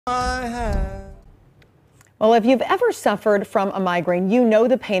I have. Well, if you've ever suffered from a migraine, you know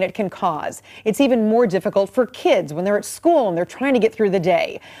the pain it can cause. It's even more difficult for kids when they're at school and they're trying to get through the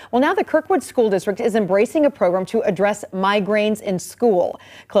day. Well, now the Kirkwood School District is embracing a program to address migraines in school.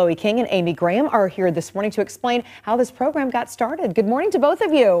 Chloe King and Amy Graham are here this morning to explain how this program got started. Good morning to both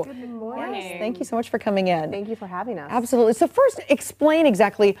of you. Good morning. Yes, thank you so much for coming in. Thank you for having us. Absolutely. So first, explain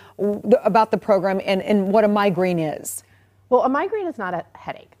exactly about the program and what a migraine is. Well, a migraine is not a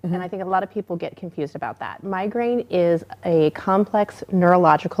headache, and I think a lot of people get confused about that. Migraine is a complex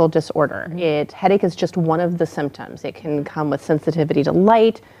neurological disorder. Headache is just one of the symptoms. It can come with sensitivity to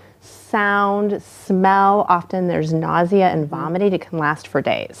light, sound, smell. Often there's nausea and vomiting. It can last for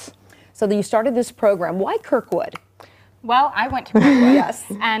days. So you started this program. Why Kirkwood? Well, I went to Kirkwood, Yes.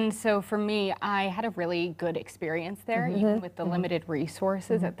 and so for me, I had a really good experience there, even with the limited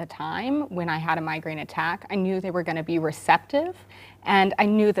resources at the time. When I had a migraine attack, I knew they were going to be receptive, and I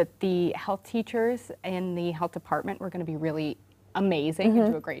knew that the health teachers in the health department were going to be really amazing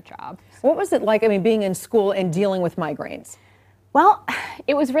and do a great job. What was it like, being in school and dealing with migraines? Well,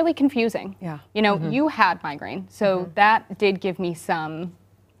 it was really confusing. Yeah. You know, you had migraine, so that did give me some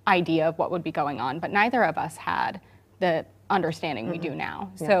idea of what would be going on, but neither of us had the understanding we do now.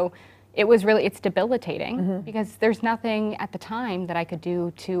 Yeah. So it was really, it's debilitating because there's nothing at the time that I could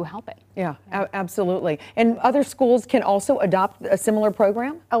do to help it. Yeah, absolutely. And other schools can also adopt a similar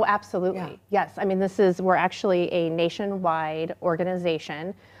program? Oh, absolutely. Yeah. Yes. I mean, we're actually a nationwide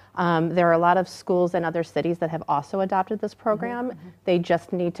organization. There are a lot of schools in other cities that have also adopted this program. They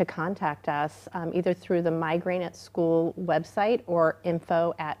just need to contact us either through the Migraine at School website or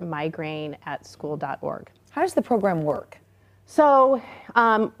info@migraineatschool.org. How does the program work? So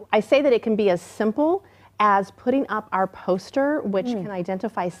I say that it can be as simple as putting up our poster, which can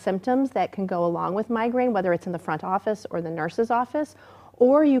identify symptoms that can go along with migraine, whether it's in the front office or the nurse's office,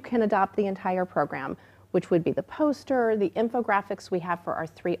 or you can adopt the entire program, which would be the poster, the infographics we have for our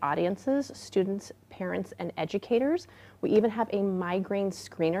three audiences: students, parents, and educators. We even have a migraine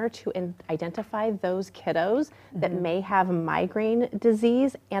screener to identify those kiddos that may have migraine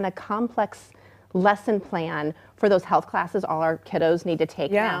disease, and a complex lesson plan for those health classes all our kiddos need to take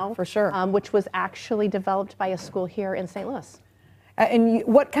now. Yeah, for sure. Which was actually developed by a school here in St. Louis.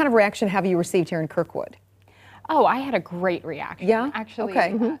 What kind of reaction have you received here in Kirkwood? Oh, I had a great reaction. Yeah? Actually,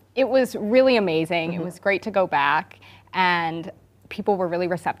 Okay. It was really amazing. It was great to go back, and people were really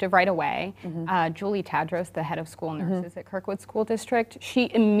receptive right away. Julie Tadros, the head of school nurses at Kirkwood School District,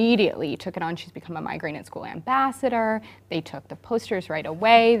 she immediately took it on. She's become a Migraine at School ambassador. They took the posters right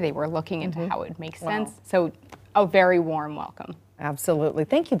away. They were looking into how it would make sense. So a very warm welcome. Absolutely.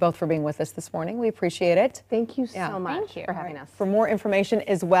 Thank you both for being with us this morning. We appreciate it. Thank you so much Thank you. for having us. For more information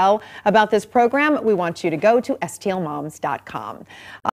as well about this program, we want you to go to stlmoms.com.